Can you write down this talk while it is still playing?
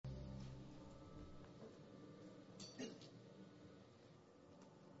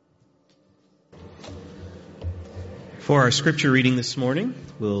For our scripture reading this morning,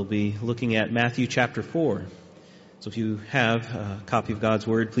 we'll be looking at Matthew chapter 4. So if you have a copy of God's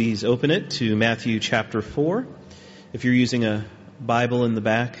Word, please open it to Matthew chapter 4. If you're using a Bible in the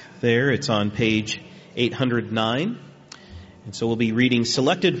back there, it's on page 809. And so we'll be reading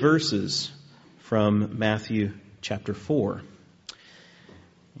selected verses from Matthew chapter 4.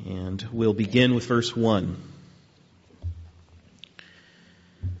 And we'll begin with verse 1,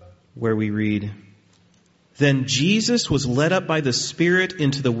 where we read, "Then Jesus was led up by the Spirit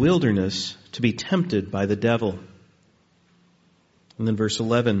into the wilderness to be tempted by the devil." And then verse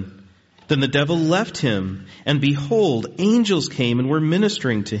 11, "Then the devil left him, and behold, angels came and were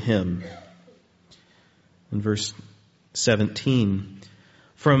ministering to him." And verse 17,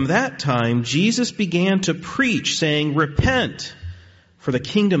 "From that time Jesus began to preach, saying, 'Repent, for the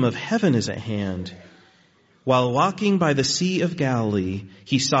kingdom of heaven is at hand.' While walking by the Sea of Galilee,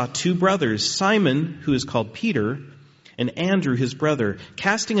 he saw two brothers, Simon, who is called Peter, and Andrew his brother,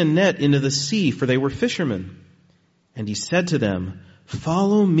 casting a net into the sea, for they were fishermen. And he said to them,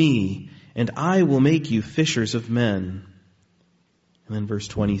 'Follow me, and I will make you fishers of men.'" And then verse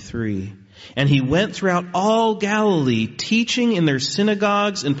 23, "And he went throughout all Galilee, teaching in their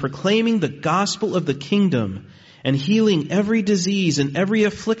synagogues and proclaiming the gospel of the kingdom, and healing every disease and every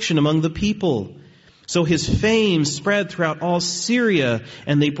affliction among the people. So his fame spread throughout all Syria,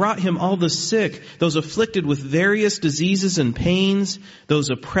 and they brought him all the sick, those afflicted with various diseases and pains, those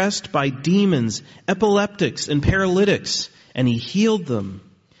oppressed by demons, epileptics and paralytics, and he healed them.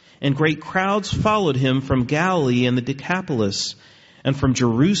 And great crowds followed him from Galilee and the Decapolis, and from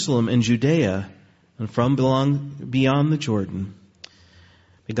Jerusalem and Judea, and from beyond the Jordan."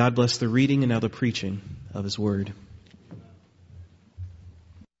 May God bless the reading and now the preaching of his word.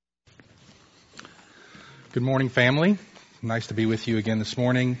 Good morning, family. Nice to be with you again this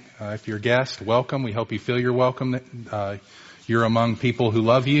morning. If you're a guest, welcome. We hope you feel you're welcome. You're among people who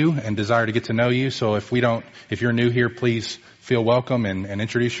love you and desire to get to know you. So if you're new here, please feel welcome and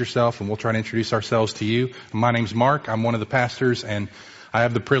introduce yourself, and we'll try to introduce ourselves to you. My name's Mark. I'm one of the pastors, and I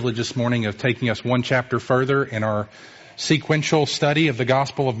have the privilege this morning of taking us one chapter further in our sequential study of the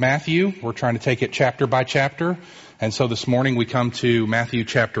Gospel of Matthew. We're trying to take it chapter by chapter. And so this morning we come to Matthew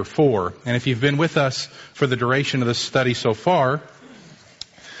chapter 4. And if you've been with us for the duration of this study so far,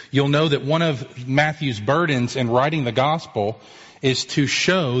 you'll know that one of Matthew's burdens in writing the Gospel is to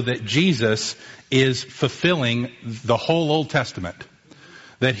show that Jesus is fulfilling the whole Old Testament.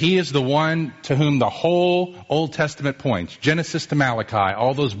 That he is the one to whom the whole Old Testament points. Genesis to Malachi,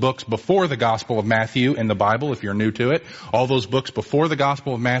 all those books before the Gospel of Matthew in the Bible, if you're new to it, all those books before the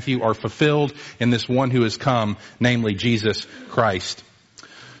Gospel of Matthew are fulfilled in this one who has come, namely Jesus Christ.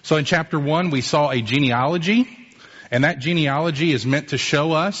 So in chapter 1, we saw a genealogy, and that genealogy is meant to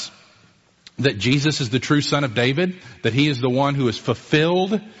show us that Jesus is the true son of David, that he is the one who has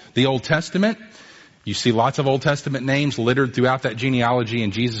fulfilled the Old Testament. You see lots of Old Testament names littered throughout that genealogy,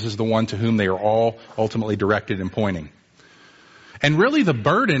 and Jesus is the one to whom they are all ultimately directed and pointing. And really the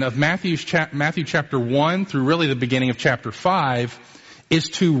burden of Matthew chapter 1 through really the beginning of chapter 5 is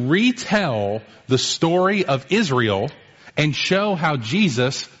to retell the story of Israel and show how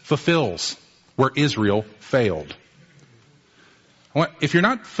Jesus fulfills where Israel failed. If you're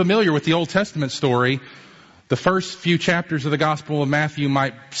not familiar with the Old Testament story, the first few chapters of the Gospel of Matthew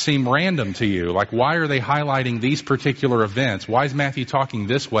might seem random to you. Like, why are they highlighting these particular events? Why is Matthew talking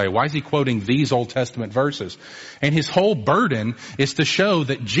this way? Why is he quoting these Old Testament verses? And his whole burden is to show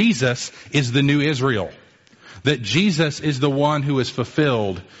that Jesus is the new Israel. That Jesus is the one who is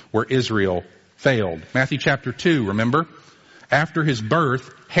fulfilled where Israel failed. Matthew chapter 2, remember? After his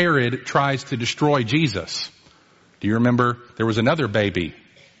birth, Herod tries to destroy Jesus. Do you remember there was another baby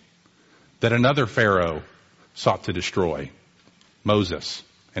that another Pharaoh sought to destroy? Moses,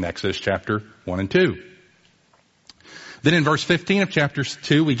 in Exodus chapter 1 and 2. Then in verse 15 of chapter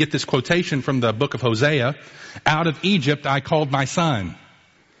 2, we get this quotation from the book of Hosea, "Out of Egypt I called my son."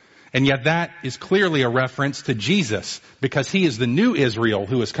 And yet that is clearly a reference to Jesus, because he is the new Israel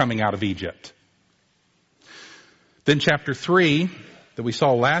who is coming out of Egypt. Then chapter 3, that we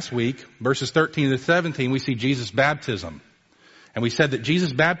saw last week, verses 13 to 17, we see Jesus' baptism. And we said that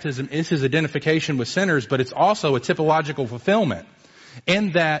Jesus' baptism is his identification with sinners, but it's also a typological fulfillment.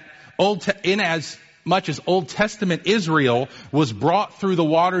 In that, in as much as Old Testament Israel was brought through the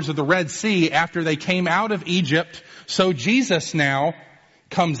waters of the Red Sea after they came out of Egypt, so Jesus now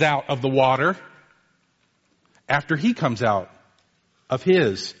comes out of the water after he comes out of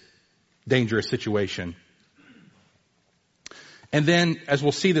his dangerous situation. And then, as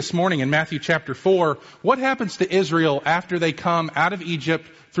we'll see this morning in Matthew chapter 4, what happens to Israel after they come out of Egypt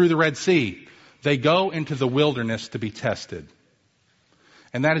through the Red Sea? They go into the wilderness to be tested.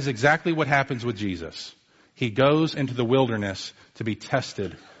 And that is exactly what happens with Jesus. He goes into the wilderness to be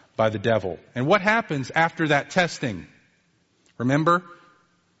tested by the devil. And what happens after that testing? Remember,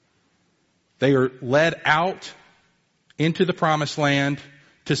 they are led out into the promised land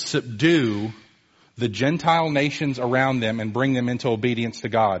to subdue the Gentile nations around them and bring them into obedience to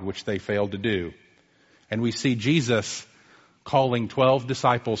God, which they failed to do. And we see Jesus calling 12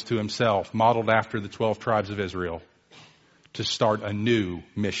 disciples to himself, modeled after the 12 tribes of Israel, to start a new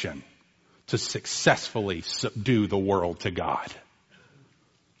mission, to successfully subdue the world to God.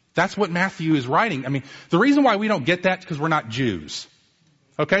 That's what Matthew is writing. I mean, the reason why we don't get that is because we're not Jews.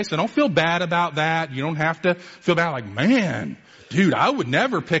 Okay, so don't feel bad about that. You don't have to feel bad like, man, dude, I would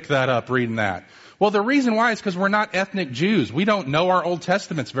never pick that up reading that. Well, the reason why is because we're not ethnic Jews. We don't know our Old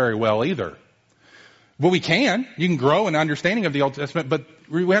Testaments very well either. Well, we can. You can grow in understanding of the Old Testament, but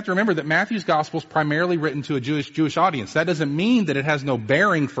we have to remember that Matthew's gospel is primarily written to a Jewish audience. That doesn't mean that it has no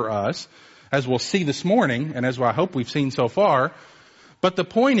bearing for us, as we'll see this morning, and as I hope we've seen so far. But the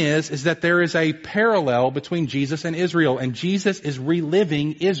point is that there is a parallel between Jesus and Israel, and Jesus is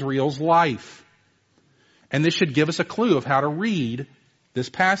reliving Israel's life. And this should give us a clue of how to read this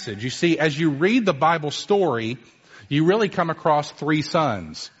passage. You see, as you read the Bible story, you really come across three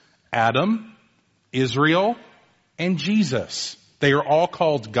sons: Adam, Israel, and Jesus. They are all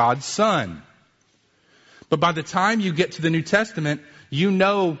called God's son. But by the time you get to the New Testament, you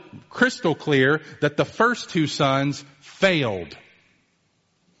know crystal clear that the first two sons failed.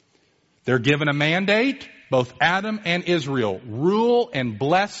 They're given a mandate, both Adam and Israel: rule and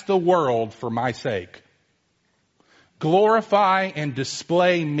bless the world for my sake. Glorify and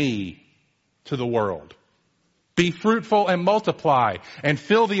display me to the world. Be fruitful and multiply and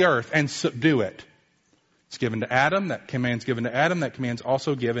fill the earth and subdue it. It's given to Adam. That command's given to Adam. That command's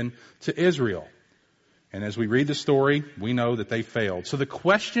also given to Israel. And as we read the story, we know that they failed. So the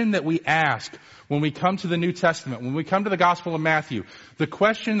question that we ask when we come to the New Testament, when we come to the Gospel of Matthew, the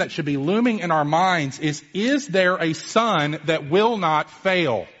question that should be looming in our minds is there a son that will not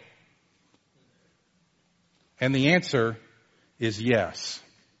fail? And the answer is yes.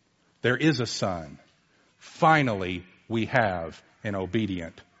 There is a son. Finally, we have an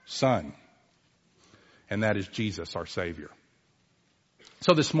obedient son. And that is Jesus, our Savior.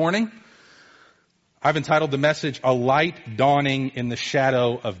 So this morning, I've entitled the message, "A Light Dawning in the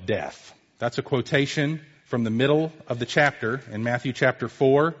Shadow of Death." That's a quotation from the middle of the chapter in Matthew chapter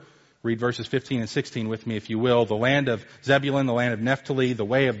 4. Read verses 15 and 16 with me, if you will. "The land of Zebulun, the land of Naphtali, the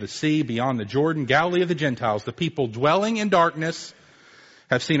way of the sea, beyond the Jordan, Galilee of the Gentiles. The people dwelling in darkness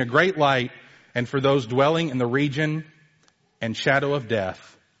have seen a great light, and for those dwelling in the region and shadow of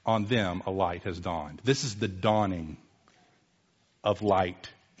death, on them a light has dawned." This is the dawning of light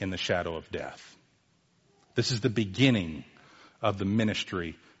in the shadow of death. This is the beginning of the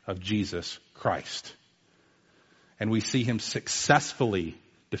ministry of Jesus Christ. And we see him successfully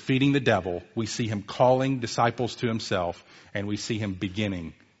defeating the devil. We see him calling disciples to himself, and we see him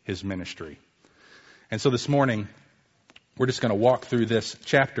beginning his ministry. And so this morning, we're just going to walk through this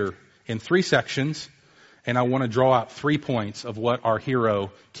chapter in three sections, and I want to draw out 3 points of what our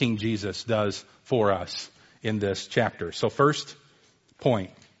hero, King Jesus, does for us in this chapter. So first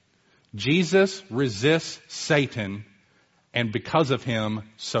point, Jesus resists Satan, and because of him,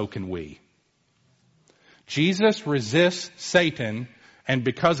 so can we. Jesus resists Satan, and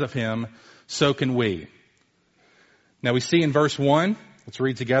because of him, so can we. Now we see in verse 1, let's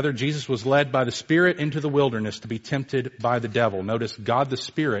read together, Jesus was led by the Spirit into the wilderness to be tempted by the devil. Notice God the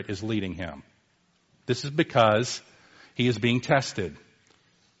Spirit is leading him. This is because he is being tested.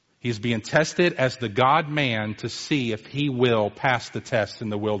 He is being tested as the God-man to see if he will pass the test in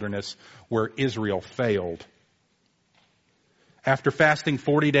the wilderness where Israel failed. After fasting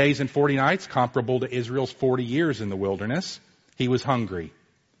 40 days and 40 nights, comparable to Israel's 40 years in the wilderness, he was hungry.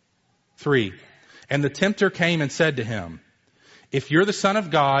 3, and the tempter came and said to him, "If you're the Son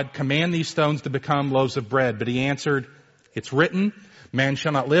of God, command these stones to become loaves of bread." But he answered, "It's written, man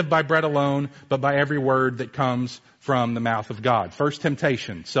shall not live by bread alone, but by every word that comes from the mouth of God." First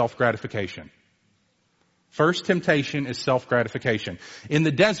temptation, self-gratification. First temptation is self-gratification. In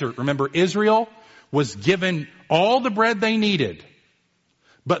the desert, remember, Israel was given all the bread they needed,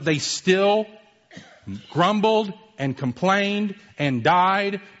 but they still grumbled and complained and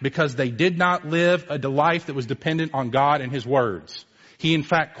died because they did not live a life that was dependent on God and his words. He in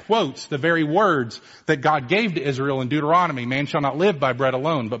fact quotes the very words that God gave to Israel in Deuteronomy. Man shall not live by bread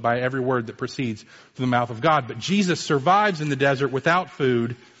alone, but by every word that proceeds from the mouth of God. But Jesus survives in the desert without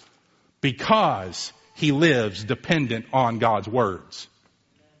food because he lives dependent on God's words.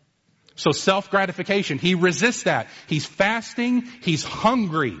 So self-gratification, he resists that. He's fasting, he's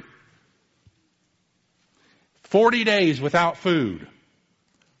hungry. 40 days without food.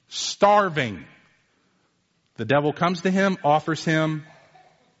 Starving. The devil comes to him, offers him,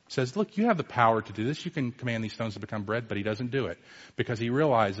 says, look, you have the power to do this. You can command these stones to become bread, but he doesn't do it because he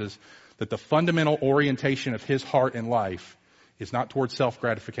realizes that the fundamental orientation of his heart and life is not toward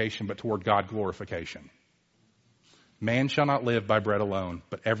self-gratification, but toward God glorification. Man shall not live by bread alone,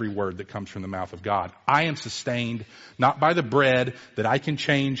 but every word that comes from the mouth of God. I am sustained not by the bread that I can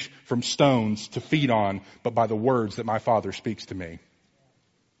change from stones to feed on, but by the words that my Father speaks to me.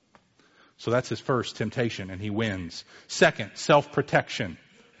 So that's his first temptation, and he wins. Second, self-protection.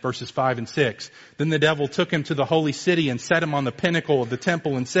 Verses 5 and 6. Then the devil took him to the holy city and set him on the pinnacle of the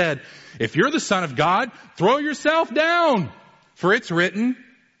temple and said, if you're the Son of God, throw yourself down. For it's written,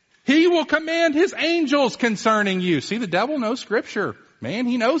 he will command his angels concerning you. See, the devil knows Scripture. Man,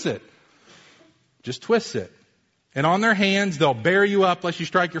 he knows it. Just twists it. And on their hands, they'll bear you up lest you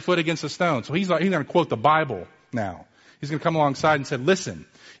strike your foot against a stone. So he's going to quote the Bible now. He's going to come alongside and say, listen,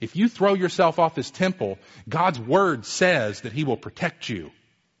 if you throw yourself off this temple, God's word says that he will protect you.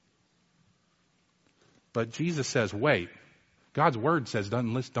 But Jesus says, wait, God's word says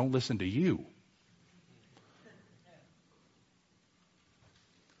don't listen to you.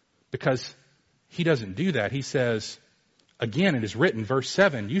 Because he doesn't do that. He says, again, it is written, verse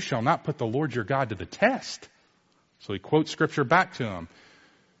 7, you shall not put the Lord your God to the test. So he quotes Scripture back to him.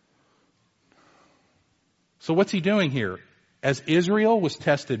 So what's he doing here? As Israel was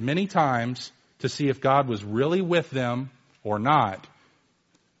tested many times to see if God was really with them or not,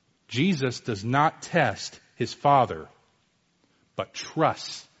 Jesus does not test his Father, but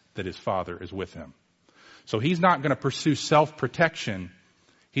trusts that his Father is with him. So he's not going to pursue self-protection.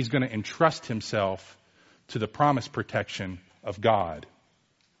 He's going to entrust himself to the promised protection of God,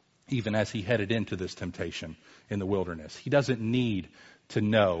 even as he headed into this temptation in the wilderness. He doesn't need to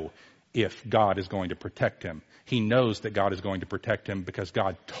know if God is going to protect him. He knows that God is going to protect him because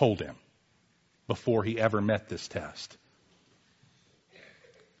God told him before he ever met this test.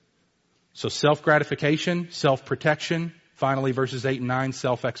 So self-gratification, self-protection. Finally, verses 8 and 9,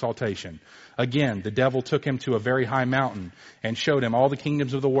 self-exaltation. Again, the devil took him to a very high mountain and showed him all the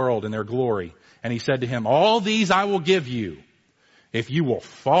kingdoms of the world and their glory. And he said to him, all these I will give you if you will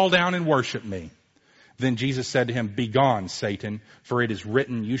fall down and worship me. Then Jesus said to him, begone, Satan, for it is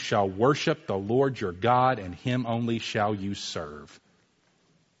written, you shall worship the Lord your God, and him only shall you serve.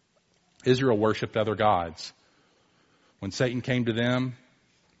 Israel worshiped other gods. When Satan came to them,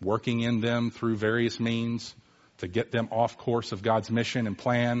 working in them through various means to get them off course of God's mission and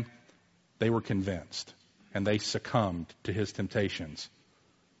plan, they were convinced and they succumbed to his temptations.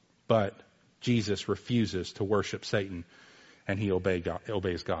 But Jesus refuses to worship Satan and he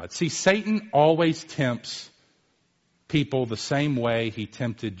obeys God. See, Satan always tempts people the same way he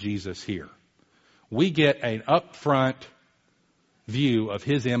tempted Jesus here. We get an upfront view of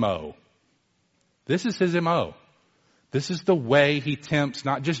his MO. This is his MO. This is the way he tempts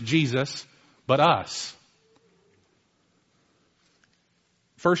not just Jesus, but us.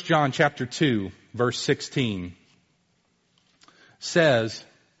 1 John chapter 2, verse 16 says,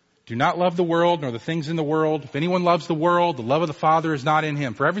 do not love the world nor the things in the world. If anyone loves the world, the love of the Father is not in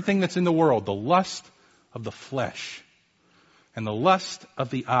him. For everything that's in the world, the lust of the flesh and the lust of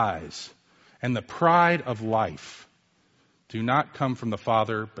the eyes and the pride of life do not come from the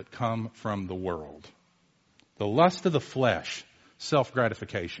Father, but come from the world. The lust of the flesh,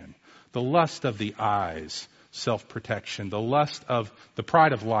 self-gratification. The lust of the eyes, self-protection. The lust of the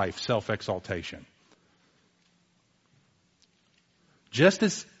pride of life, self-exaltation. Just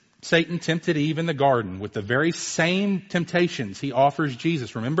as Satan tempted Eve in the garden with the very same temptations he offers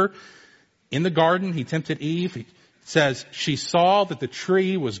Jesus. Remember, in the garden, he tempted Eve. He says, she saw that the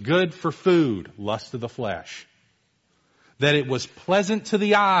tree was good for food, lust of the flesh. That it was pleasant to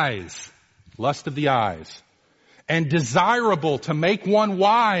the eyes, lust of the eyes. And desirable to make one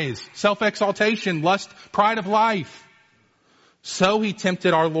wise, self-exaltation, lust, pride of life. So he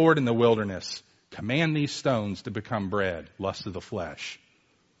tempted our Lord in the wilderness. Command these stones to become bread, lust of the flesh.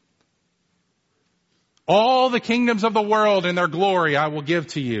 All the kingdoms of the world and their glory I will give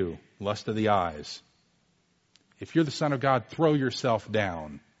to you, lust of the eyes. If you're the Son of God, throw yourself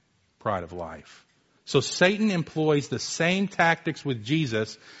down, pride of life. So Satan employs the same tactics with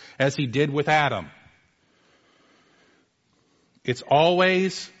Jesus as he did with Adam. It's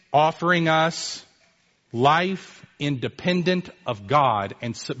always offering us life independent of God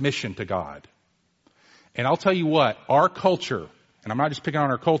and submission to God. And I'll tell you what, our culture, and I'm not just picking on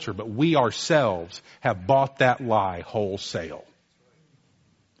our culture, but we ourselves have bought that lie wholesale.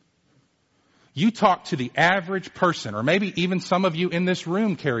 You talk to the average person, or maybe even some of you in this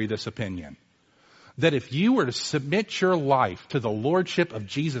room carry this opinion, that if you were to submit your life to the lordship of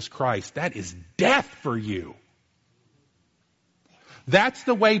Jesus Christ, that is death for you. That's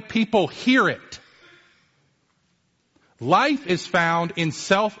the way people hear it. Life is found in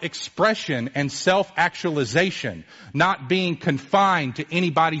self-expression and self-actualization, not being confined to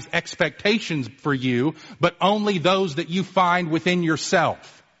anybody's expectations for you, but only those that you find within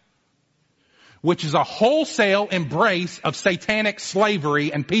yourself, which is a wholesale embrace of satanic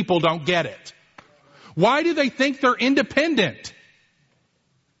slavery, and people don't get it. Why do they think they're independent?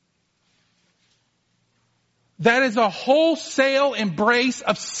 That is a wholesale embrace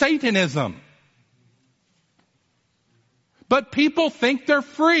of Satanism. But people think they're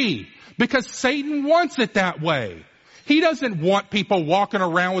free because Satan wants it that way. He doesn't want people walking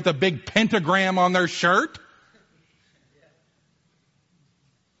around with a big pentagram on their shirt.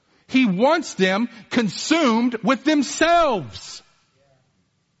 He wants them consumed with themselves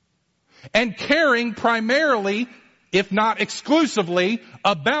and caring primarily, if not exclusively,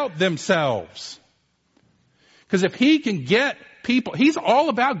 about themselves. Because if he can get people, he's all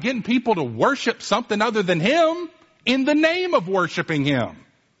about getting people to worship something other than him in the name of worshiping him.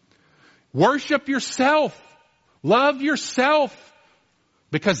 Worship yourself. Love yourself.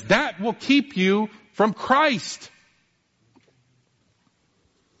 Because that will keep you from Christ.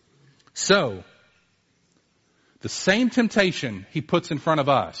 So, the same temptation he puts in front of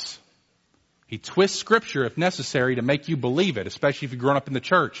us. He twists Scripture if necessary to make you believe it, especially if you've grown up in the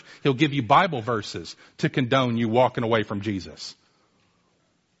church. He'll give you Bible verses to condone you walking away from Jesus.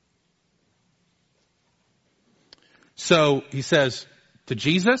 So he says to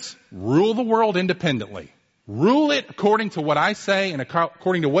Jesus, rule the world independently. Rule it according to what I say and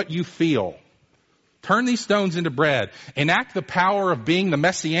according to what you feel. Turn these stones into bread. Enact the power of being the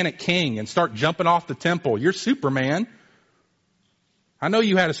Messianic king and start jumping off the temple. You're Superman. I know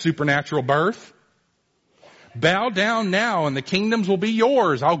you had a supernatural birth. Bow down now and the kingdoms will be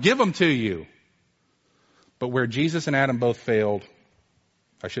yours. I'll give them to you. But where Jesus and Adam both failed,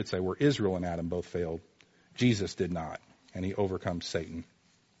 I should say where Israel and Adam both failed, Jesus did not, and he overcomes Satan.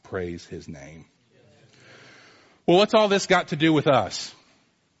 Praise his name. Well, what's all this got to do with us?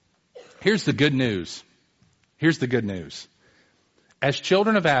 Here's the good news. Here's the good news. As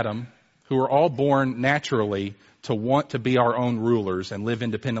children of Adam, who are all born naturally to want to be our own rulers and live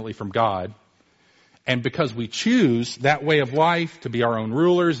independently from God, and because we choose that way of life to be our own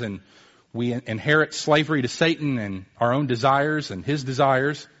rulers, and we inherit slavery to Satan and our own desires and his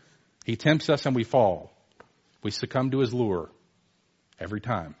desires, he tempts us and we fall. We succumb to his lure every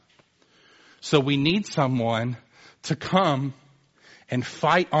time. So we need someone to come and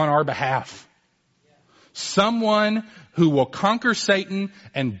fight on our behalf. Someone who will conquer Satan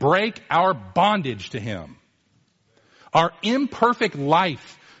and break our bondage to him. Our imperfect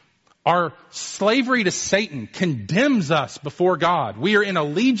life, our slavery to Satan condemns us before God. We are in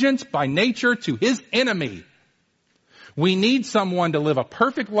allegiance by nature to his enemy. We need someone to live a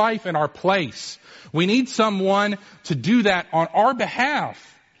perfect life in our place. We need someone to do that on our behalf.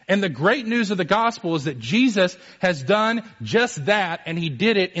 And the great news of the gospel is that Jesus has done just that, and he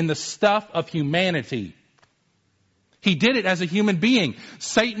did it in the stuff of humanity. He did it as a human being.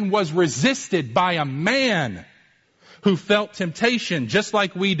 Satan was resisted by a man who felt temptation just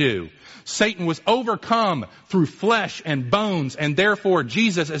like we do. Satan was overcome through flesh and bones, and therefore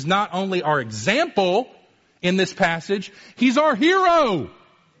Jesus is not only our example in this passage, he's our hero.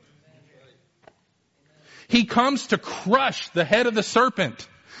 He comes to crush the head of the serpent.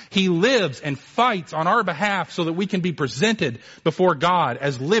 He lives and fights on our behalf so that we can be presented before God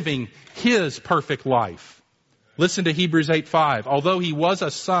as living his perfect life. Listen to Hebrews 8:5. Although he was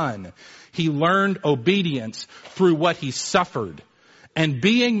a son, he learned obedience through what he suffered. And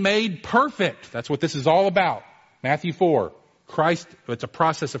being made perfect, that's what this is all about. Matthew 4. Christ, it's a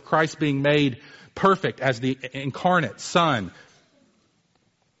process of Christ being made perfect as the incarnate Son.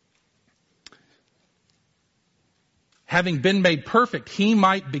 Having been made perfect, he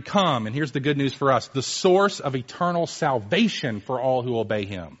might become, and here's the good news for us, the source of eternal salvation for all who obey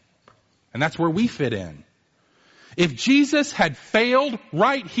him. And that's where we fit in. If Jesus had failed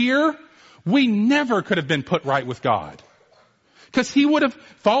right here, we never could have been put right with God. Because he would have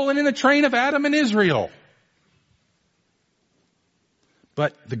fallen in the train of Adam and Israel.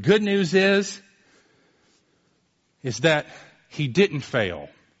 But the good news is that he didn't fail.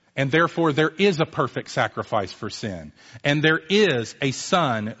 And therefore there is a perfect sacrifice for sin. And there is a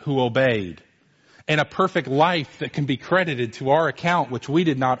son who obeyed. and a perfect life that can be credited to our account, which we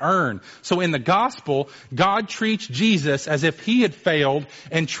did not earn. So in the gospel, God treats Jesus as if he had failed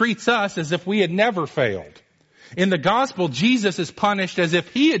and treats us as if we had never failed. In the gospel, Jesus is punished as if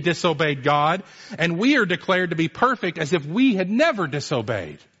he had disobeyed God, and we are declared to be perfect as if we had never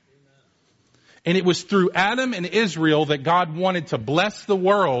disobeyed. And it was through Adam and Israel that God wanted to bless the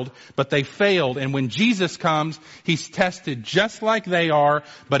world, but they failed. And when Jesus comes, he's tested just like they are,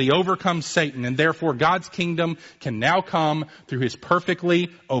 but he overcomes Satan. And therefore God's kingdom can now come through his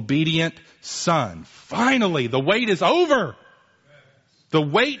perfectly obedient Son. Finally, the wait is over. The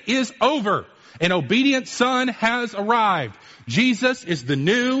wait is over. An obedient Son has arrived. Jesus is the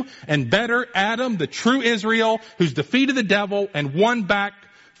new and better Adam, the true Israel, who's defeated the devil and won back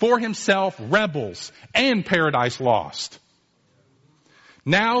for himself rebels and paradise lost.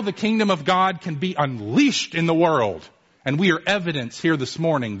 Now the kingdom of God can be unleashed in the world. And we are evidence here this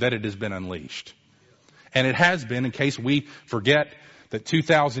morning that it has been unleashed. And it has been, in case we forget that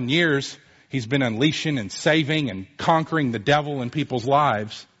 2,000 years he's been unleashing and saving and conquering the devil in people's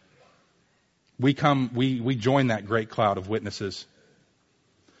lives. We join that great cloud of witnesses.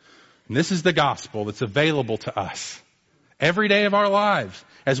 And this is the gospel that's available to us every day of our lives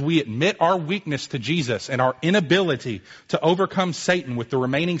as we admit our weakness to Jesus and our inability to overcome Satan with the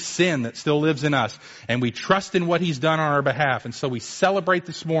remaining sin that still lives in us. And we trust in what he's done on our behalf. And so we celebrate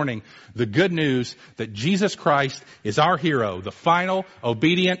this morning the good news that Jesus Christ is our hero, the final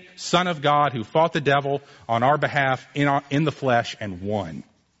obedient Son of God who fought the devil on our behalf in the flesh and won.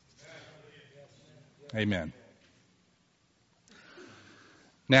 Amen.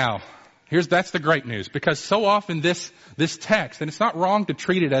 Now, that's the great news, because so often this text, and it's not wrong to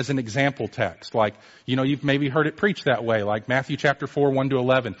treat it as an example text, like, you've maybe heard it preached that way, like Matthew chapter 4,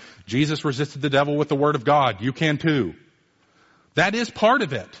 1-11. Jesus resisted the devil with the word of God. You can too. That is part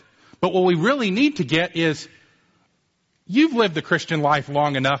of it. But what we really need to get is, you've lived the Christian life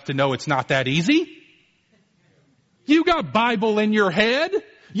long enough to know it's not that easy. You got Bible in your head.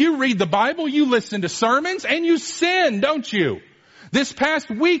 You read the Bible, you listen to sermons, and you sin, don't you? This past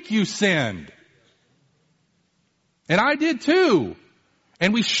week you sinned. And I did too.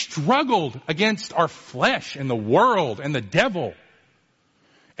 And we struggled against our flesh and the world and the devil.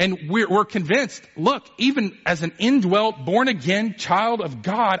 And we're convinced, look, even as an indwelt, born-again child of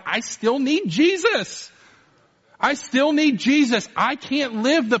God, I still need Jesus. I still need Jesus. I can't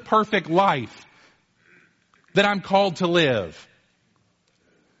live the perfect life that I'm called to live.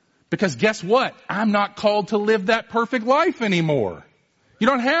 Because guess what? I'm not called to live that perfect life anymore. You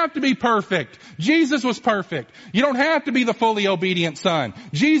don't have to be perfect. Jesus was perfect. You don't have to be the fully obedient Son.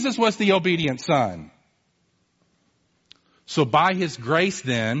 Jesus was the obedient Son. So by his grace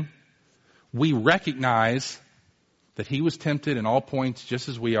then, we recognize that he was tempted in all points just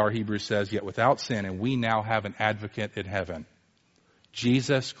as we are, Hebrews says, yet without sin, and we now have an advocate in heaven.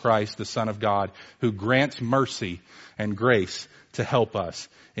 Jesus Christ, the Son of God, who grants mercy and grace to help us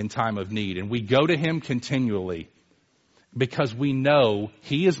in time of need. And we go to him continually because we know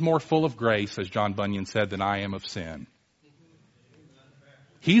he is more full of grace, as John Bunyan said, than I am of sin.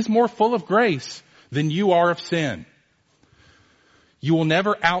 He's more full of grace than you are of sin. You will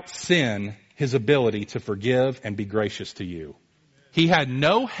never out-sin his ability to forgive and be gracious to you. He had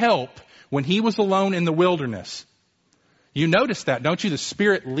no help when he was alone in the wilderness. You notice that, don't you? The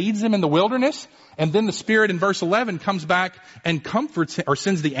Spirit leads him in the wilderness, and then the Spirit in verse 11 comes back and comforts him, or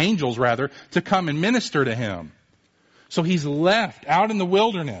sends the angels rather, to come and minister to him. So he's left out in the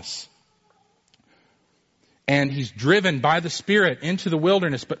wilderness. And he's driven by the Spirit into the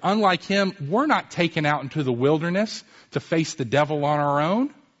wilderness. But unlike him, we're not taken out into the wilderness to face the devil on our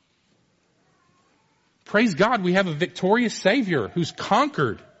own. Praise God, we have a victorious Savior who's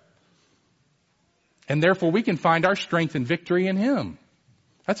conquered. And therefore we can find our strength and victory in him.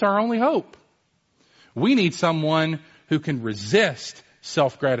 That's our only hope. We need someone who can resist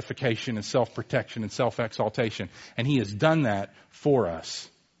self-gratification and self-protection and self-exaltation. And he has done that for us.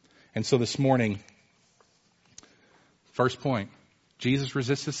 And so this morning, first point, Jesus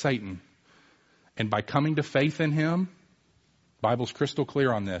resisted Satan. And by coming to faith in him, the Bible's crystal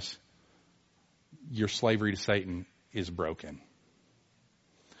clear on this, your slavery to Satan is broken.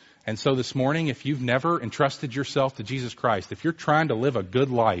 And so this morning, if you've never entrusted yourself to Jesus Christ, if you're trying to live a good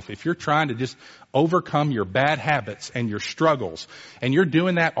life, if you're trying to just overcome your bad habits and your struggles, and you're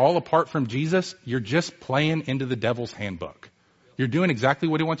doing that all apart from Jesus, you're just playing into the devil's handbook. You're doing exactly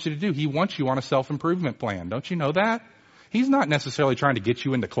what he wants you to do. He wants you on a self-improvement plan. Don't you know that? He's not necessarily trying to get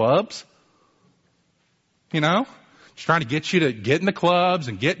you into clubs. You know? He's trying to get you to get in the clubs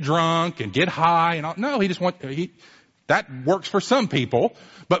and get drunk and get high and all. No, That works for some people.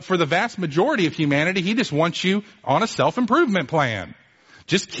 But for the vast majority of humanity, he just wants you on a self-improvement plan.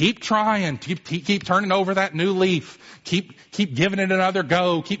 Just keep trying. Keep turning over that new leaf. Keep giving it another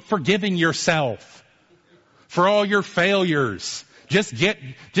go. Keep forgiving yourself for all your failures. Just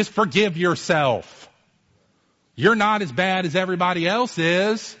forgive yourself. You're not as bad as everybody else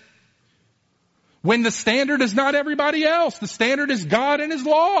is. When the standard is not everybody else. The standard is God and His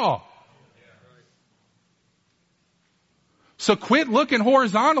law. So quit looking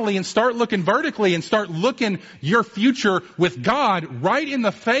horizontally and start looking vertically and start looking your future with God right in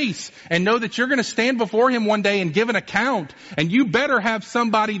the face and know that you're going to stand before Him one day and give an account. And you better have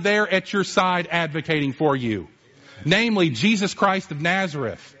somebody there at your side advocating for you. Namely, Jesus Christ of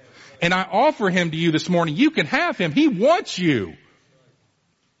Nazareth. And I offer Him to you this morning. You can have Him. He wants you.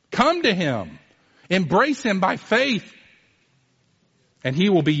 Come to Him. Embrace Him by faith. And He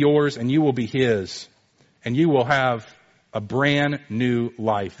will be yours and you will be His. And you will have a brand new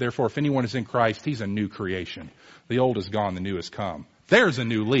life. Therefore, if anyone is in Christ, he's a new creation. The old is gone, the new has come. There's a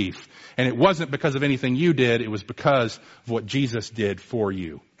new leaf. And it wasn't because of anything you did. It was because of what Jesus did for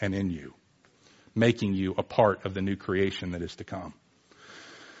you and in you, making you a part of the new creation that is to come.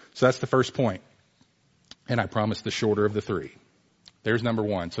 So that's the first point. And I promise the shorter of the three. There's number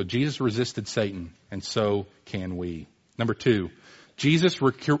one. So Jesus resisted Satan, and so can we. Number two, Jesus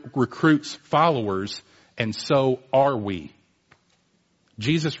recruits followers, and so are we.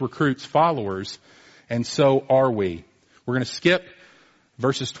 Jesus recruits followers, and so are we. We're going to skip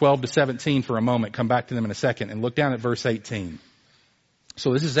verses 12 to 17 for a moment, come back to them in a second, and look down at verse 18.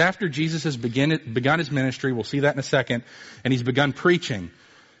 So this is after Jesus has begun His ministry. We'll see that in a second. And He's begun preaching.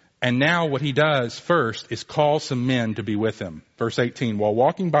 And now what He does first is call some men to be with Him. Verse 18, while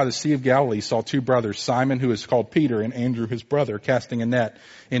walking by the Sea of Galilee, He saw two brothers, Simon, who is called Peter, and Andrew, his brother, casting a net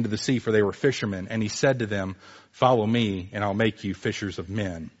into the sea, for they were fishermen. And He said to them, follow me, and I'll make you fishers of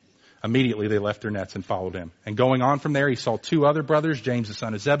men. Immediately they left their nets and followed Him. And going on from there, He saw two other brothers, James the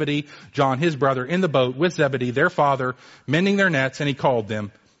son of Zebedee, John his brother, in the boat with Zebedee, their father, mending their nets, and He called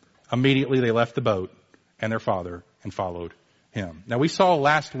them. Immediately they left the boat and their father and followed Him. Now we saw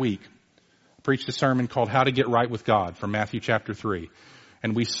last week, I preached a sermon called How to Get Right with God from Matthew chapter 3.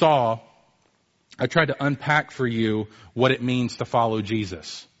 And I tried to unpack for you what it means to follow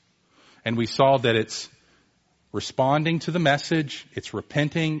Jesus. And we saw that it's responding to the message, it's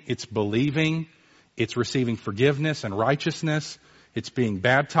repenting, it's believing, it's receiving forgiveness and righteousness, it's being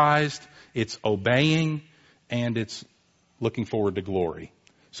baptized, it's obeying, and it's looking forward to glory.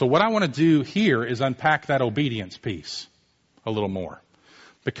 So what I want to do here is unpack that obedience piece a little more.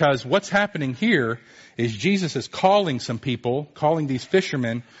 Because what's happening here is Jesus is calling some people, calling these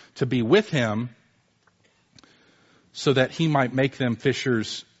fishermen to be with Him so that He might make them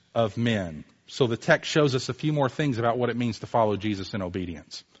fishers of men. So the text shows us a few more things about what it means to follow Jesus in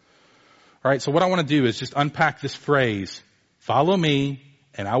obedience. All right, so what I want to do is just unpack this phrase, follow me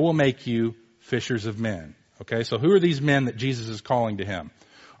and I will make you fishers of men. Okay, so who are these men that Jesus is calling to Him?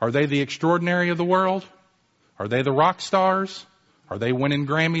 Are they the extraordinary of the world? Are they the rock stars? Are they winning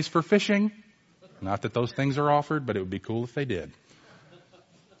Grammys for fishing? Not that those things are offered, but it would be cool if they did.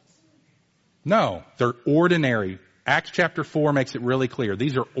 No, they're ordinary. Acts chapter 4 makes it really clear.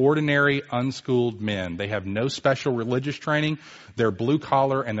 These are ordinary, unschooled men. They have no special religious training. They're blue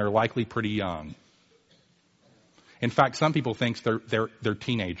collar and they're likely pretty young. In fact, some people think they're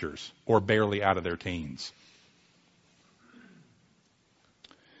teenagers or barely out of their teens.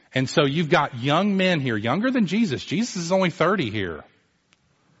 And so you've got young men here, younger than Jesus. Jesus is only 30 here.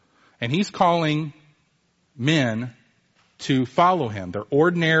 And He's calling men to follow Him. They're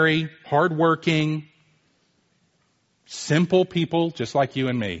ordinary, hardworking, simple people just like you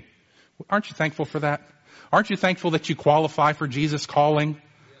and me. Aren't you thankful for that? Aren't you thankful that you qualify for Jesus' calling?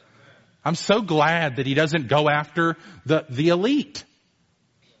 I'm so glad that He doesn't go after the elite.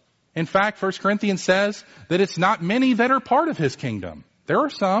 In fact, 1 Corinthians says that it's not many that are part of His kingdom. There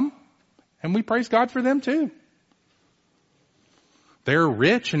are some, and we praise God for them too. They're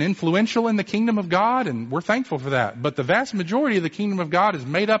rich and influential in the kingdom of God, and we're thankful for that. But the vast majority of the kingdom of God is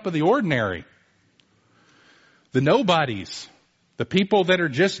made up of the ordinary. The nobodies. The people that are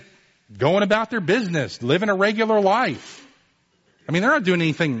just going about their business, living a regular life. I mean, they're not doing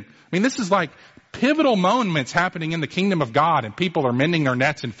anything. I mean, this is like pivotal moments happening in the kingdom of God, and people are mending their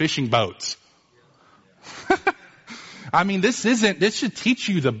nets and fishing boats. I mean, this should teach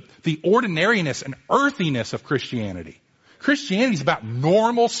you the ordinariness and earthiness of Christianity. Christianity is about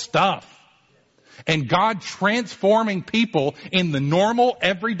normal stuff. And God transforming people in the normal,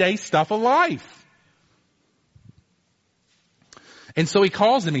 everyday stuff of life. And so He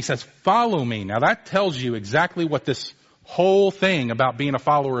calls them, He says, follow me. Now that tells you exactly what this whole thing about being a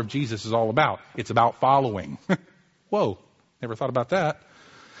follower of Jesus is all about. It's about following. Whoa, never thought about that.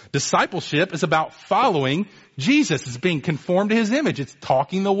 Discipleship is about following Jesus. It's being conformed to his image. It's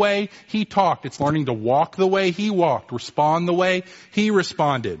talking the way he talked. It's learning to walk the way he walked, respond the way he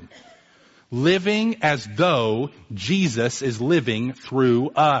responded. Living as though Jesus is living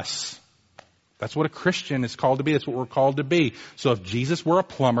through us. That's what a Christian is called to be. That's what we're called to be. So if Jesus were a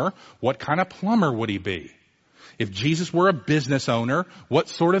plumber, what kind of plumber would he be? If Jesus were a business owner, what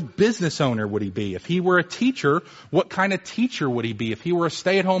sort of business owner would he be? If he were a teacher, what kind of teacher would he be? If he were a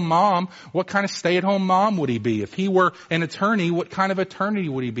stay-at-home mom, what kind of stay-at-home mom would he be? If he were an attorney, what kind of attorney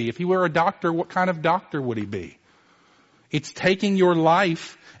would he be? If he were a doctor, what kind of doctor would he be? It's taking your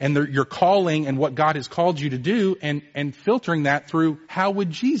life and your calling and what God has called you to do and filtering that through how would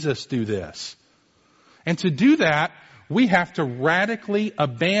Jesus do this? And to do that, we have to radically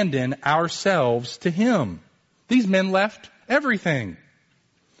abandon ourselves to him. These men left everything.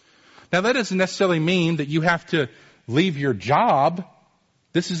 Now that doesn't necessarily mean that you have to leave your job.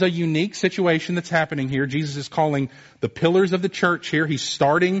 This is a unique situation that's happening here. Jesus is calling the pillars of the church here. He's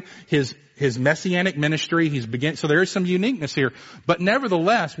starting his messianic ministry. So there is some uniqueness here. But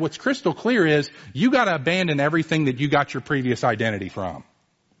nevertheless, what's crystal clear is you got to abandon everything that you got your previous identity from.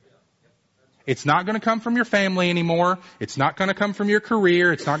 It's not going to come from your family anymore. It's not going to come from your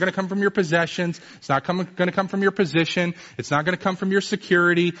career. It's not going to come from your possessions. It's not going to come from your position. It's not going to come from your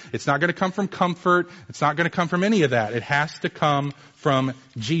security. It's not going to come from comfort. It's not going to come from any of that. It has to come from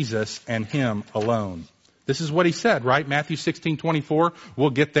Jesus and him alone. This is what he said, right? Matthew 16:24.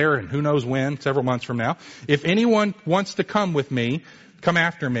 We'll get there and who knows when, several months from now. If anyone wants to come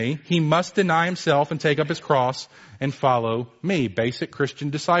after me, he must deny himself and take up his cross and follow me. Basic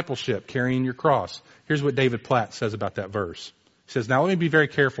Christian discipleship, carrying your cross. Here's what David Platt says about that verse. He says, now let me be very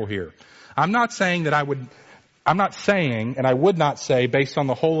careful here. I'm not saying and I would not say based on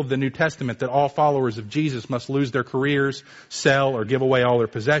the whole of the New Testament that all followers of Jesus must lose their careers, sell or give away all their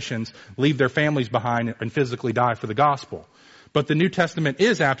possessions, leave their families behind and physically die for the gospel. But the New Testament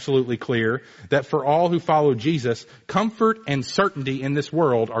is absolutely clear that for all who follow Jesus, comfort and certainty in this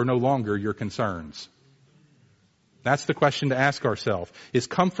world are no longer your concerns. That's the question to ask ourselves. Is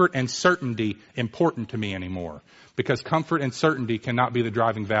comfort and certainty important to me anymore? Because comfort and certainty cannot be the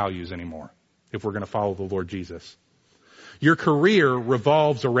driving values anymore if we're going to follow the Lord Jesus. Your career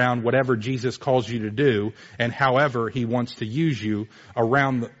revolves around whatever Jesus calls you to do and however he wants to use you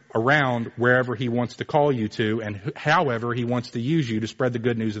around wherever he wants to call you to and however he wants to use you to spread the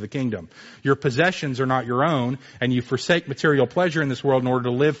good news of the kingdom. Your possessions are not your own and you forsake material pleasure in this world in order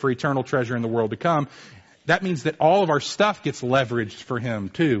to live for eternal treasure in the world to come. That means that all of our stuff gets leveraged for him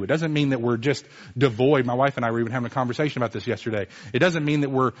too. It doesn't mean that we're just devoid. My wife and I were even having a conversation about this yesterday. It doesn't mean that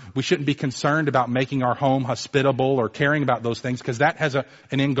we shouldn't be concerned about making our home hospitable or caring about those things because that has an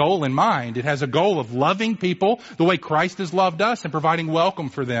end goal in mind. It has a goal of loving people the way Christ has loved us and providing welcome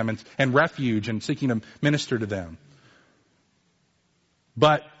for them and refuge and seeking to minister to them.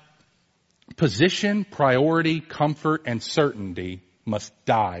 But position, priority, comfort, and certainty must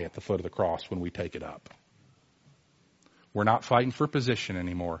die at the foot of the cross when we take it up. We're not fighting for position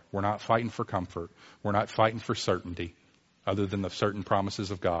anymore. We're not fighting for comfort. We're not fighting for certainty other than the certain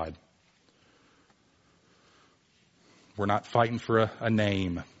promises of God. We're not fighting for a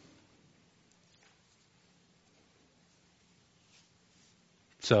name.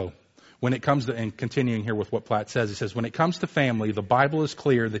 So, when it comes to, and continuing here with what Platt says, he says, when it comes to family, the Bible is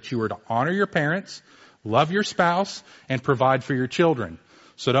clear that you are to honor your parents, love your spouse, and provide for your children.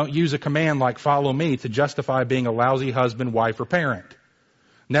 So don't use a command like follow me to justify being a lousy husband, wife, or parent.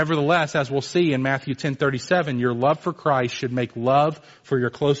 Nevertheless, as we'll see in Matthew 10:37, your love for Christ should make love for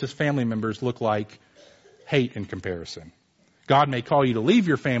your closest family members look like hate in comparison. God may call you to leave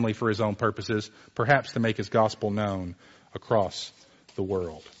your family for his own purposes, perhaps to make his gospel known across the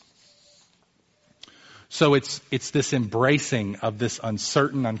world. So it's this embracing of this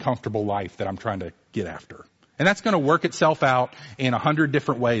uncertain, uncomfortable life that I'm trying to get after. And that's going to work itself out in 100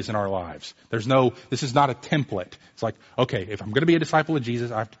 different ways in our lives. This is not a template. It's like, okay, if I'm going to be a disciple of Jesus,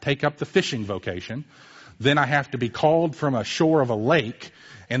 I have to take up the fishing vocation. Then I have to be called from a shore of a lake.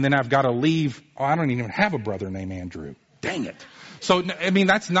 And then I've got to leave. Oh, I don't even have a brother named Andrew. Dang it. So, I mean,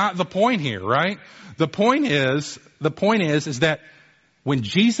 that's not the point here, right? The point is that when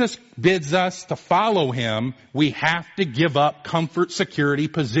Jesus bids us to follow him, we have to give up comfort, security,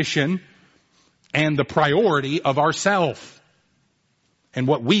 position, and the priority of ourself and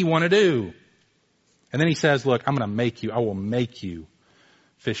what we want to do. And then he says, look, I will make you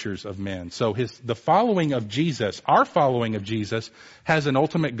fishers of men. So the following of Jesus, our following of Jesus, has an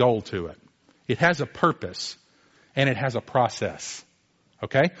ultimate goal to it. It has a purpose. and it has a process.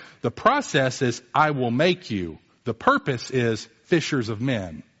 Okay? The process is, I will make you. The purpose is fishers of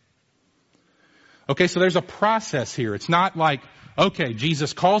men. Okay, so there's a process here. It's not like, okay,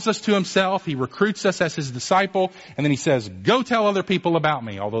 Jesus calls us to himself, he recruits us as his disciple, and then he says, go tell other people about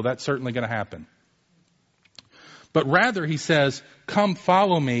me, although that's certainly going to happen. But rather he says, come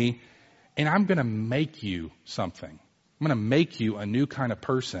follow me, and I'm going to make you something. I'm going to make you a new kind of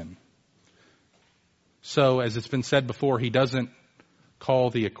person. So, as it's been said before, he doesn't call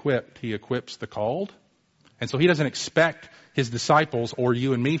the equipped, he equips the called. And so he doesn't expect his disciples, or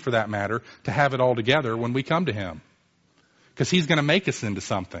you and me for that matter, to have it all together when we come to him. Because he's going to make us into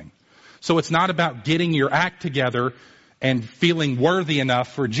something. So it's not about getting your act together and feeling worthy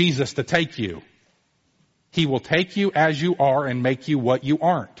enough for Jesus to take you. He will take you as you are and make you what you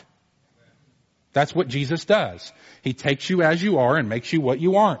aren't. That's what Jesus does. He takes you as you are and makes you what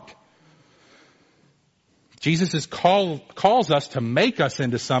you aren't. Jesus calls us to make us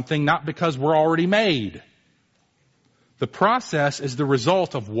into something, not because we're already made. The process is the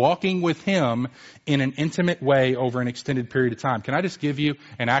result of walking with him in an intimate way over an extended period of time. Can I just give you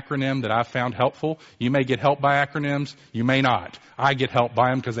an acronym that I've found helpful? You may get help by acronyms. You may not. I get help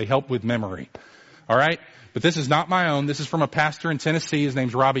by them because they help with memory. All right? But this is not my own. This is from a pastor in Tennessee. His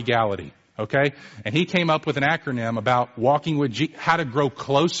name's Robbie Gallaty. Okay? And he came up with an acronym about walking with how to grow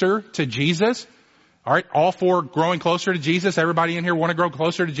closer to Jesus. All right, all for growing closer to Jesus. Everybody in here want to grow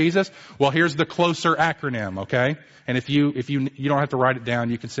closer to Jesus? Well, here's the closer acronym, okay? And if you don't have to write it down,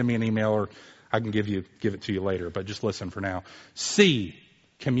 you can send me an email or I can give it to you later, but just listen for now. C,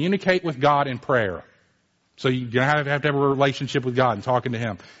 communicate with God in prayer. So you're going to have to have a relationship with God and talking to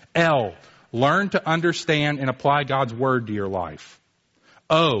him. L, learn to understand and apply God's word to your life.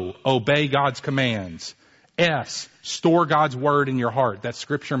 O, obey God's commands. S, store God's word in your heart. That's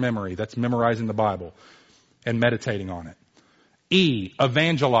scripture memory. That's memorizing the Bible and meditating on it. E,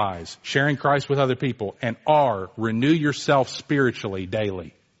 evangelize, sharing Christ with other people. And R, renew yourself spiritually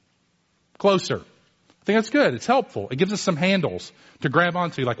daily. Closer. I think that's good. It's helpful. It gives us some handles to grab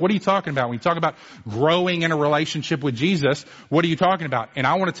onto. Like, what are you talking about? When you talk about growing in a relationship with Jesus, what are you talking about? And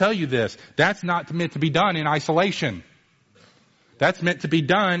I want to tell you this. That's not meant to be done in isolation. That's meant to be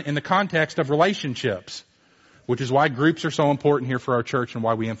done in the context of relationships. Which is why groups are so important here for our church and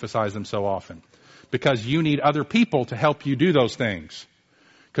why we emphasize them so often. Because you need other people to help you do those things.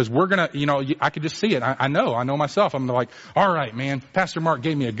 Because we're going to, I could just see it. I know myself. I'm like, all right, man, Pastor Mark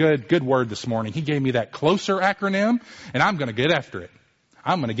gave me a good word this morning. He gave me that closer acronym and I'm going to get after it.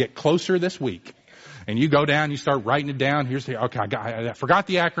 I'm going to get closer this week. And you go down, you start writing it down. I forgot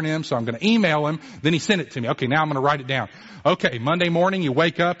the acronym, so I'm going to email him. Then he sent it to me. Okay, now I'm going to write it down. Okay, Monday morning you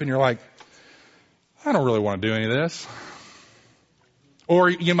wake up and you're like, I don't really want to do any of this. Or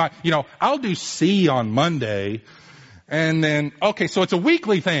you might, I'll do C on Monday and then, okay, so it's a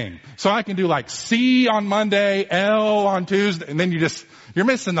weekly thing. So I can do like C on Monday, L on Tuesday, and then you're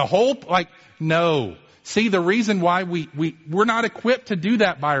missing the whole, no. See, the reason why we're not equipped to do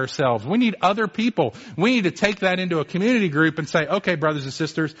that by ourselves. We need other people. We need to take that into a community group and say, okay, brothers and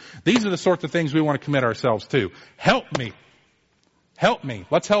sisters, these are the sorts of things we want to commit ourselves to. Help me.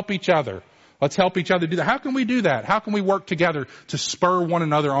 Let's help each other. Let's help each other do that. How can we do that? How can we work together to spur one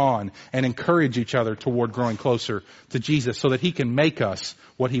another on and encourage each other toward growing closer to Jesus so that he can make us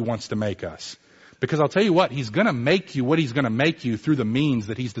what he wants to make us? Because I'll tell you what, he's going to make you what he's going to make you through the means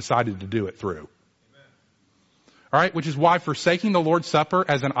that he's decided to do it through. All right, which is why forsaking the Lord's Supper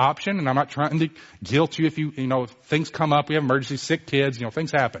as an option, and I'm not trying to guilt you if things come up, we have emergencies, sick kids,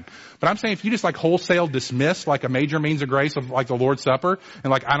 things happen. But I'm saying if you just wholesale dismiss a major means of grace of the Lord's Supper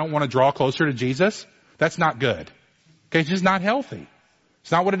and I don't want to draw closer to Jesus, that's not good. Okay, it's just not healthy.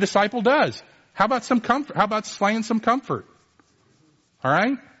 It's not what a disciple does. How about some comfort? How about slaying some comfort? All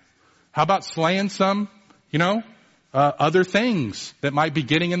right? How about slaying some, other things that might be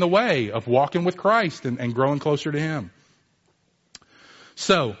getting in the way of walking with Christ and growing closer to him.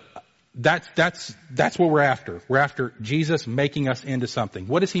 So that's what we're after. We're after Jesus making us into something.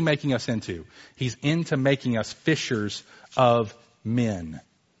 What is he making us into? He's into making us fishers of men.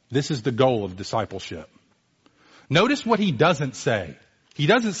 This is the goal of discipleship. Notice what he doesn't say. He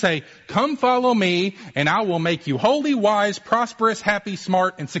doesn't say, come follow me and I will make you holy, wise, prosperous, happy,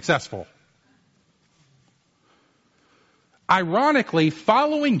 smart, and successful. Ironically,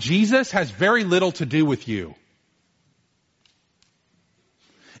 following Jesus has very little to do with you.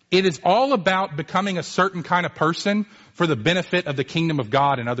 It is all about becoming a certain kind of person for the benefit of the kingdom of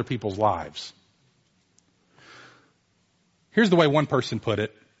God in other people's lives. Here's the way one person put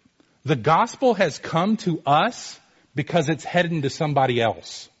it. The gospel has come to us because it's heading to somebody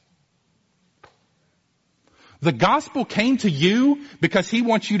else. The gospel came to you because he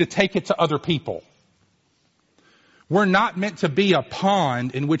wants you to take it to other people. We're not meant to be a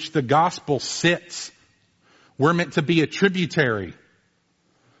pond in which the gospel sits. We're meant to be a tributary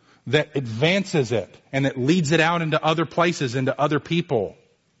that advances it and that leads it out into other places, into other people.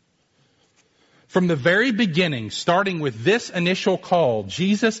 From the very beginning, starting with this initial call,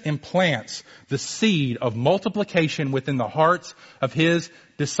 Jesus implants the seed of multiplication within the hearts of his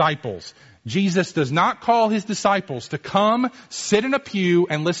disciples. Jesus does not call his disciples to come, sit in a pew,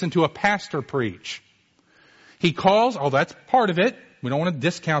 and listen to a pastor preach. He calls, that's part of it. We don't want to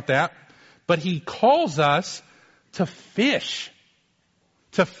discount that. But he calls us to fish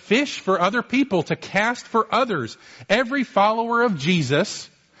for other people, to cast for others. Every follower of Jesus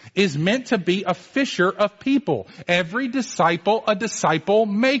is meant to be a fisher of people. Every disciple, a disciple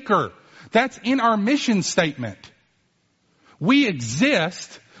maker. That's in our mission statement. We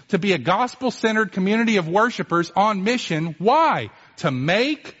exist to be a gospel-centered community of worshipers on mission. Why? To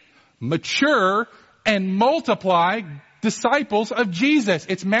make, mature, and multiply disciples of Jesus.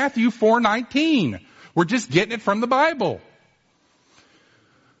 It's Matthew 4:19. We're just getting it from the Bible.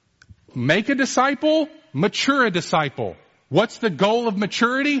 Make a disciple, mature a disciple. What's the goal of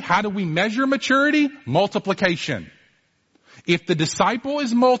maturity? How do we measure maturity? Multiplication. If the disciple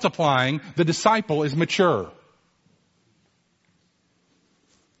is multiplying, the disciple is mature.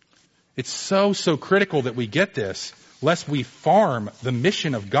 It's so critical that we get this, lest we farm the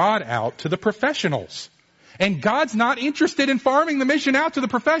mission of God out to the professionals. And God's not interested in farming the mission out to the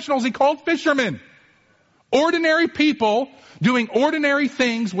professionals. He called fishermen. Ordinary people doing ordinary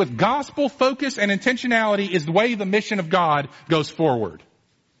things with gospel focus and intentionality is the way the mission of God goes forward.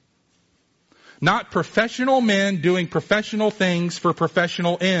 Not professional men doing professional things for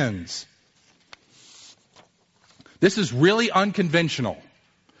professional ends. This is really unconventional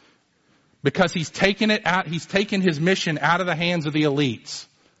because he's taken his mission out of the hands of the elites.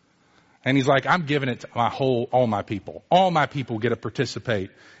 And he's like, I'm giving it to all my people. All my people get to participate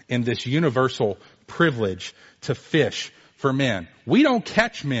in this universal privilege to fish for men. We don't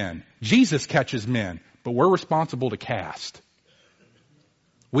catch men. Jesus catches men, but we're responsible to cast.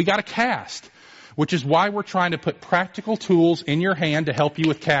 We got to cast, which is why we're trying to put practical tools in your hand to help you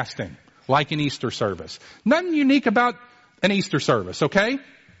with casting, like an Easter service. Nothing unique about an Easter service, okay?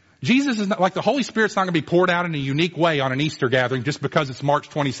 Jesus is not, like the Holy Spirit's not going to be poured out in a unique way on an Easter gathering just because it's March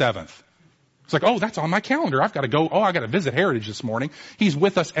 27th. It's like, that's on my calendar. I've got to go. I got to visit Heritage this morning. He's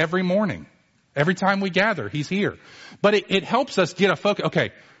with us every morning. Every time we gather, he's here. But it helps us get a focus.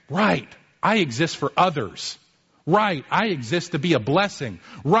 Okay, right. I exist for others. Right. I exist to be a blessing.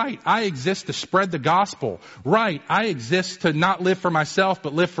 Right. I exist to spread the gospel. Right. I exist to not live for myself,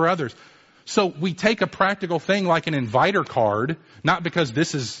 but live for others. So we take a practical thing like an inviter card, not because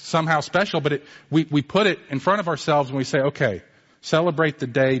this is somehow special, but we put it in front of ourselves and we say, okay, celebrate the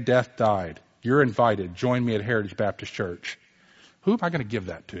day death died. You're invited. Join me at Heritage Baptist Church. Who am I going to give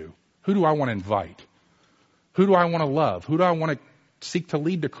that to? Who do I want to invite? Who do I want to love? Who do I want to seek to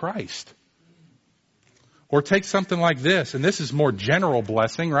lead to Christ? Or take something like this, and this is more general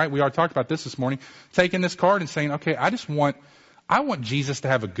blessing, right? We already talked about this morning. Taking this card and saying, okay, I want Jesus to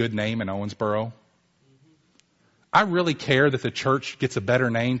have a good name in Owensboro. I really care that the church gets a better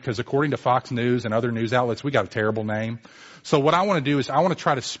name because according to Fox News and other news outlets, we got a terrible name. So what I want to do is I want to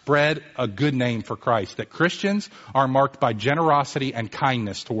try to spread a good name for Christ, that Christians are marked by generosity and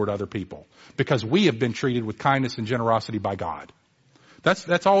kindness toward other people because we have been treated with kindness and generosity by God.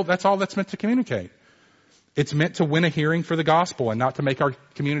 That's all that's meant to communicate. It's meant to win a hearing for the gospel and not to make our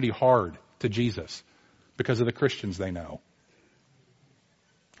community hard to Jesus because of the Christians they know.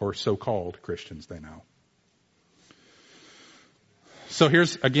 Or so-called Christians they know. So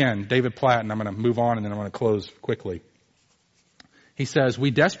here's, again, David Platt, and I'm going to move on and then I'm going to close quickly. He says,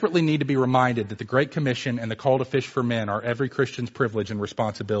 we desperately need to be reminded that the Great Commission and the call to fish for men are every Christian's privilege and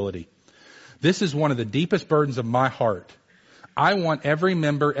responsibility. This is one of the deepest burdens of my heart. I want every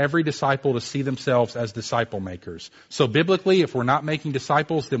member, every disciple to see themselves as disciple makers. So biblically, if we're not making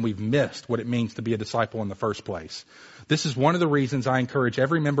disciples, then we've missed what it means to be a disciple in the first place. This is one of the reasons I encourage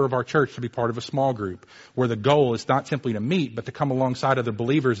every member of our church to be part of a small group, where the goal is not simply to meet, but to come alongside other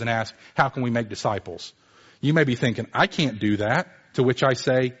believers and ask, how can we make disciples? You may be thinking, I can't do that. To which I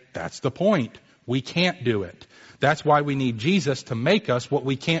say, that's the point. We can't do it. That's why we need Jesus to make us what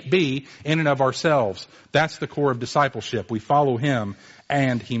we can't be in and of ourselves. That's the core of discipleship. We follow him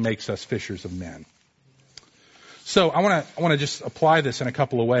and he makes us fishers of men. So I want to just apply this in a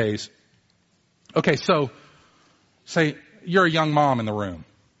couple of ways. Okay, so say you're a young mom in the room.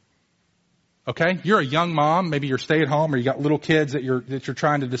 Okay? You're a young mom, maybe you're stay at home or you got little kids that you're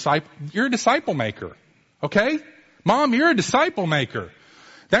trying to disciple. You're a disciple maker. Okay? Mom, you're a disciple maker.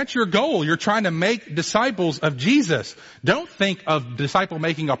 That's your goal. You're trying to make disciples of Jesus. Don't think of disciple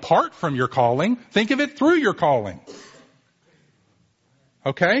making apart from your calling. Think of it through your calling.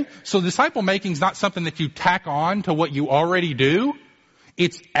 Okay? So disciple making is not something that you tack on to what you already do.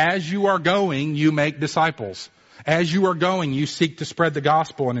 It's as you are going, you make disciples. As you are going, you seek to spread the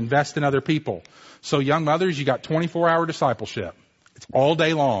gospel and invest in other people. So young mothers, you got 24-hour discipleship. It's all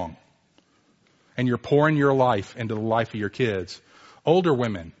day long. And you're pouring your life into the life of your kids. Older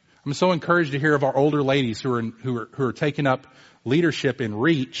women, I'm so encouraged to hear of our older ladies who are taking up leadership in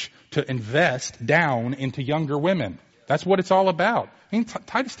Reach to invest down into younger women. That's what it's all about. I mean,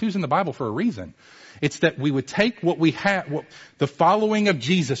 Titus 2 is in the Bible for a reason. It's that we would take what we have, the following of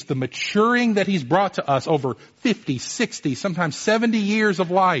Jesus, the maturing that He's brought to us over 50, 60, sometimes 70 years of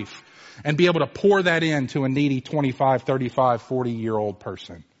life, and be able to pour that into a needy 25, 35, 40-year-old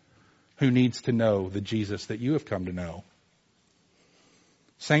person who needs to know the Jesus that you have come to know.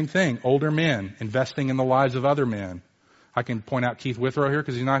 Same thing, older men investing in the lives of other men. I can point out Keith Withrow here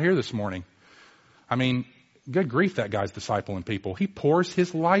because he's not here this morning. I mean, good grief, that guy's discipling people. He pours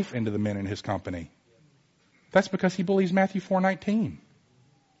his life into the men in his company. That's because he believes Matthew 4:19.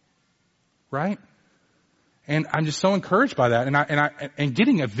 Right? And I'm just so encouraged by that. And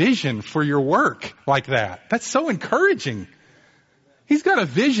getting a vision for your work like that. That's so encouraging. He's got a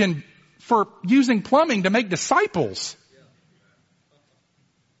vision for using plumbing to make disciples.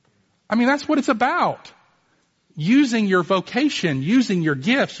 I mean, that's what it's about. Using your vocation, using your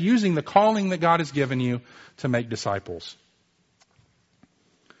gifts, using the calling that God has given you to make disciples.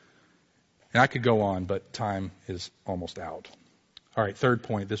 And I could go on, but time is almost out. All right, third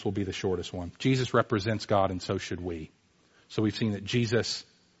point. This will be the shortest one. Jesus represents God, and so should we. So we've seen that Jesus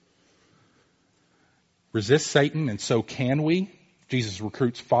resists Satan, and so can we. Jesus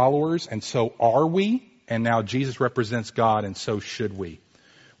recruits followers, and so are we. And now Jesus represents God, and so should we.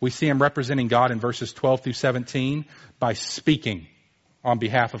 We see Him representing God in verses 12 through 17 by speaking on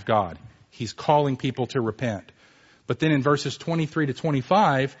behalf of God. He's calling people to repent. But then in verses 23 to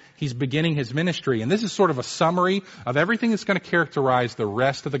 25, He's beginning His ministry. And this is sort of a summary of everything that's going to characterize the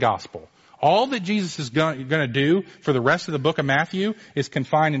rest of the gospel. All that Jesus is going to do for the rest of the book of Matthew is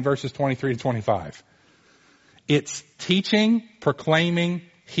confined in verses 23 to 25. It's teaching, proclaiming,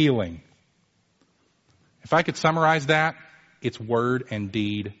 healing. If I could summarize that, it's word and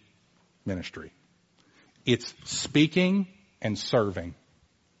deed ministry. It's speaking and serving.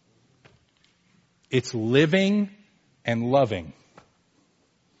 It's living and loving.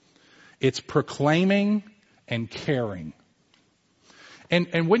 It's proclaiming and caring.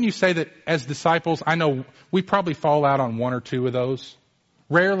 And when you say that as disciples, I know we probably fall out on one or two of those.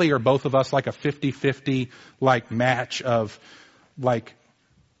 Rarely are both of us like a 50-50 like match of like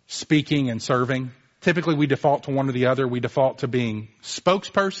speaking and serving. Typically we default to one or the other. We default to being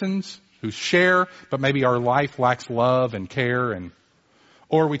spokespersons who share, but maybe our life lacks love and care,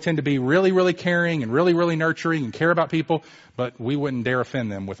 or we tend to be really, really caring and really, really nurturing and care about people, but we wouldn't dare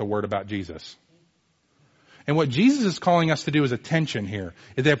offend them with a word about Jesus. And what Jesus is calling us to do is attention here.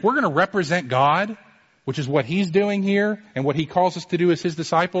 Is that if we're going to represent God, which is what He's doing here and what He calls us to do as His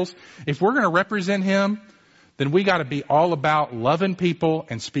disciples, if we're going to represent Him, then we got to be all about loving people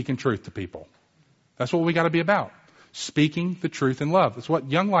and speaking truth to people. That's what we got to be about. Speaking the truth in love. That's what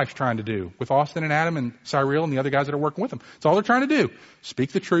Young Life's trying to do with Austin and Adam and Cyril and the other guys that are working with them. It's all they're trying to do.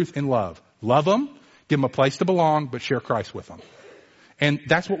 Speak the truth in love. Love them, give them a place to belong, but share Christ with them. And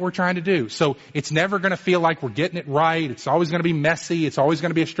that's what we're trying to do. So it's never going to feel like we're getting it right. It's always going to be messy. It's always going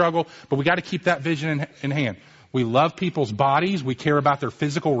to be a struggle. But we got to keep that vision in hand. We love people's bodies. We care about their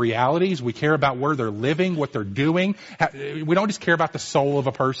physical realities. We care about where they're living, what they're doing. We don't just care about the soul of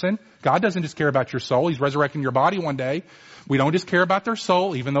a person. God doesn't just care about your soul. He's resurrecting your body one day. We don't just care about their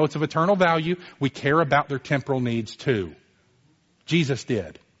soul, even though it's of eternal value. We care about their temporal needs too. Jesus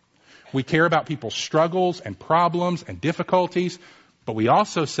did. We care about people's struggles and problems and difficulties, but we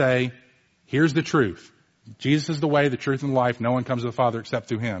also say, here's the truth. Jesus is the way, the truth, and the life. No one comes to the Father except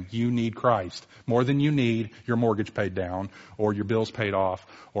through Him. You need Christ more than you need your mortgage paid down or your bills paid off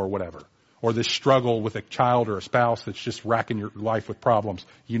or whatever. Or this struggle with a child or a spouse that's just racking your life with problems.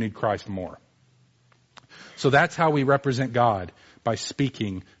 You need Christ more. So that's how we represent God, by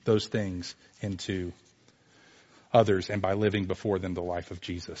speaking those things into others and by living before them the life of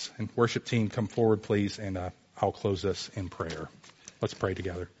Jesus. And worship team, come forward, please, and I'll close us in prayer. Let's pray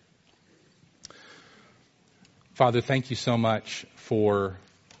together. Father, thank you so much for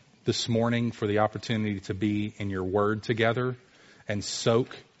this morning, for the opportunity to be in your word together and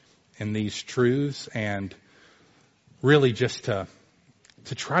soak in these truths, and really just to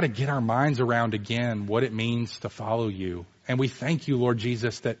to try to get our minds around again what it means to follow you. And we thank you, Lord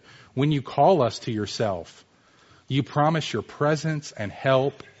Jesus, that when you call us to yourself, you promise your presence and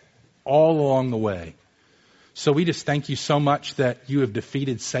help all along the way. So we just thank you so much that you have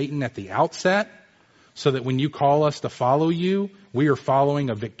defeated Satan at the outset, so that when you call us to follow you, we are following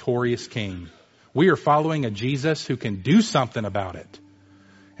a victorious King. We are following a Jesus who can do something about it.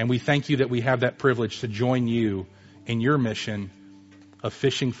 And we thank you that we have that privilege to join you in your mission of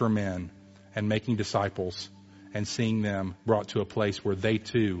fishing for men and making disciples and seeing them brought to a place where they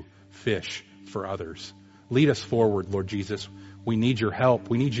too fish for others. Lead us forward, Lord Jesus. We need your help.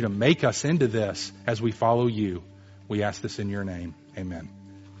 We need you to make us into this as we follow you. We ask this in your name. Amen.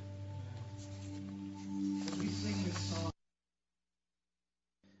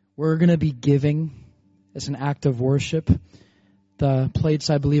 We're going to be giving as an act of worship. The plates,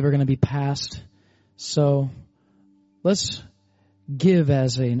 I believe, are going to be passed. So let's give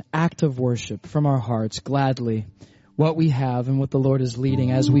as an act of worship from our hearts, gladly, what we have and what the Lord is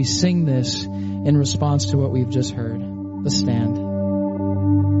leading as we sing this in response to what we've just heard. Let's stand.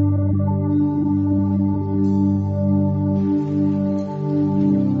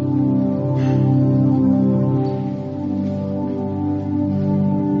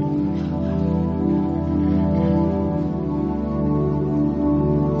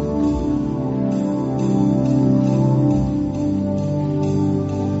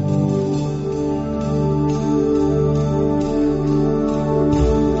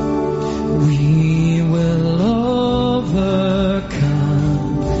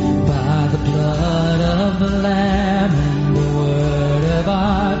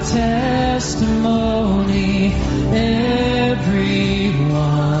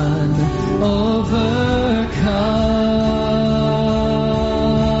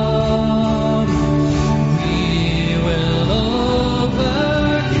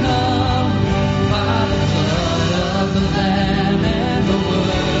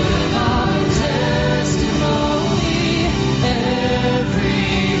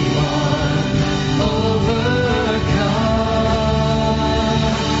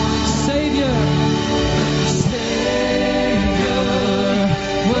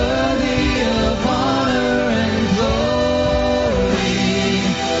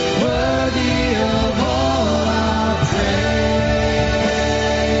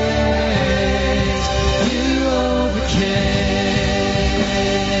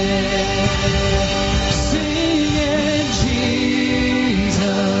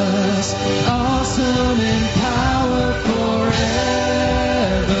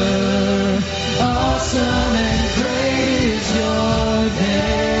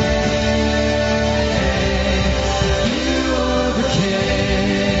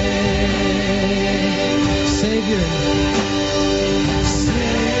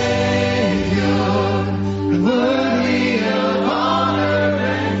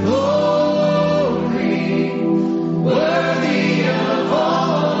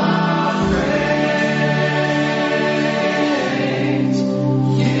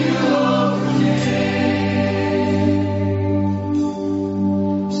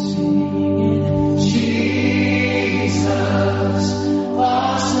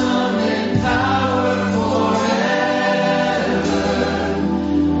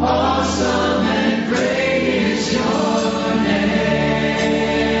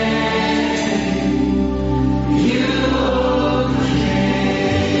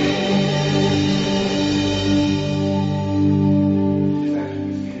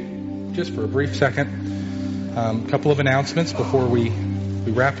 Second, a couple of announcements before we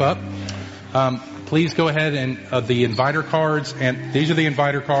wrap up. Please go ahead and the inviter cards, and these are the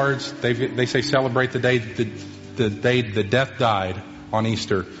inviter cards. They say celebrate the day the death died on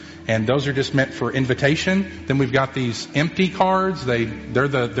Easter, and those are just meant for invitation. Then we've got these empty cards. They're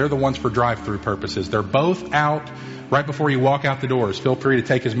the ones for drive-through purposes. They're both out right before you walk out the doors. Feel free to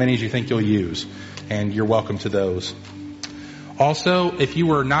take as many as you think you'll use, and you're welcome to those. Also, if you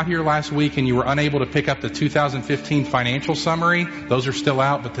were not here last week and you were unable to pick up the 2015 financial summary, those are still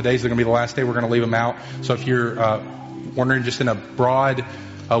out, but today's going to be the last day we're going to leave them out. So if you're wondering just in a broad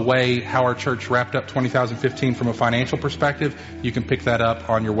way how our church wrapped up 2015 from a financial perspective, you can pick that up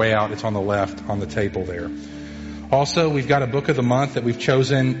on your way out. It's on the left on the table there. Also, we've got a book of the month that we've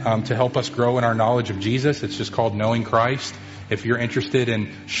chosen to help us grow in our knowledge of Jesus. It's just called Knowing Christ. If you're interested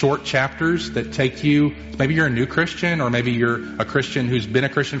in short chapters that take you, maybe you're a new Christian or maybe you're a Christian who's been a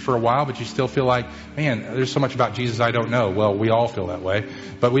Christian for a while, but you still feel like, man, there's so much about Jesus I don't know. Well, we all feel that way.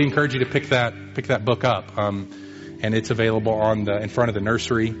 But we encourage you to pick that book up. And it's available in front of the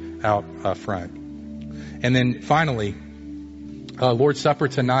nursery out front. And then finally, Lord's Supper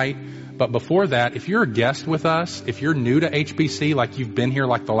tonight. But before that, if you're a guest with us, if you're new to HBC, like you've been here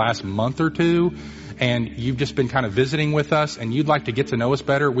like the last month or two, and you've just been kind of visiting with us and you'd like to get to know us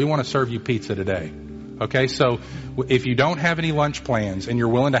better, we want to serve you pizza today. Okay, so if you don't have any lunch plans and you're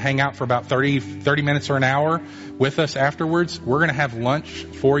willing to hang out for about 30 minutes or an hour with us afterwards, we're going to have lunch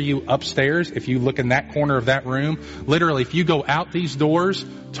for you upstairs. If you look in that corner of that room, literally, if you go out these doors,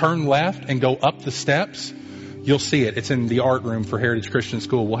 turn left and go up the steps, you'll see it. It's in the art room for Heritage Christian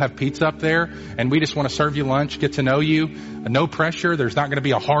School. We'll have pizza up there, and we just want to serve you lunch, get to know you. No pressure. There's not going to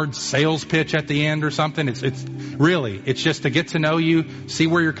be a hard sales pitch at the end or something. It's just to get to know you, see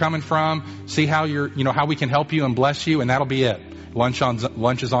where you're coming from, see how how we can help you and bless you, and that'll be it. Lunch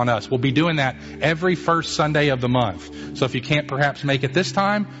is on us. We'll be doing that every first Sunday of the month. So if you can't perhaps make it this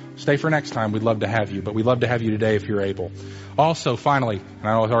time, stay for next time. We'd love to have you, but we'd love to have you today if you're able. Also, finally, and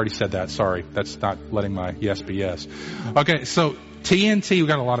I already said that, sorry, that's not letting my yes be yes. Okay, so TNT, we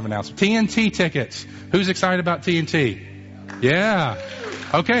got a lot of announcements. TNT tickets. Who's excited about TNT? Yeah.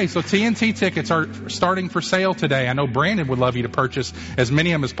 Okay, so TNT tickets are starting for sale today. I know Brandon would love you to purchase as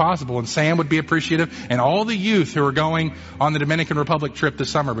many of them as possible, and Sam would be appreciative, and all the youth who are going on the Dominican Republic trip this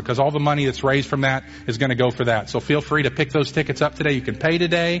summer, because all the money that's raised from that is going to go for that. So feel free to pick those tickets up today. You can pay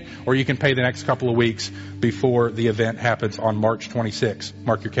today, or you can pay the next couple of weeks before the event happens on March 26th.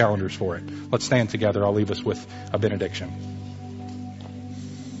 Mark your calendars for it. Let's stand together. I'll leave us with a benediction.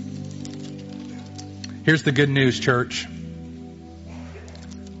 Here's the good news, church.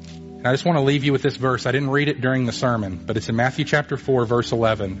 And I just want to leave you with this verse. I didn't read it during the sermon, but it's in Matthew chapter 4, verse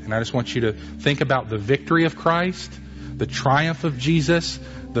 11. And I just want you to think about the victory of Christ, the triumph of Jesus,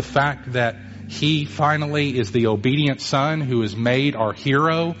 the fact that He finally is the obedient Son who is made our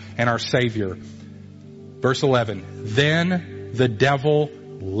hero and our Savior. Verse 11, then the devil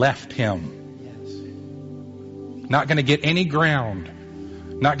left Him. Not going to get any ground.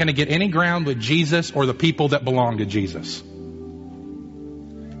 Not going to get any ground with Jesus or the people that belong to Jesus.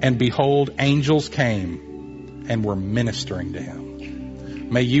 And behold, angels came and were ministering to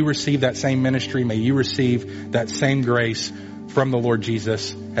Him. May you receive that same ministry. May you receive that same grace from the Lord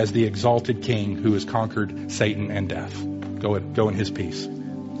Jesus as the exalted King who has conquered Satan and death. Go in His peace.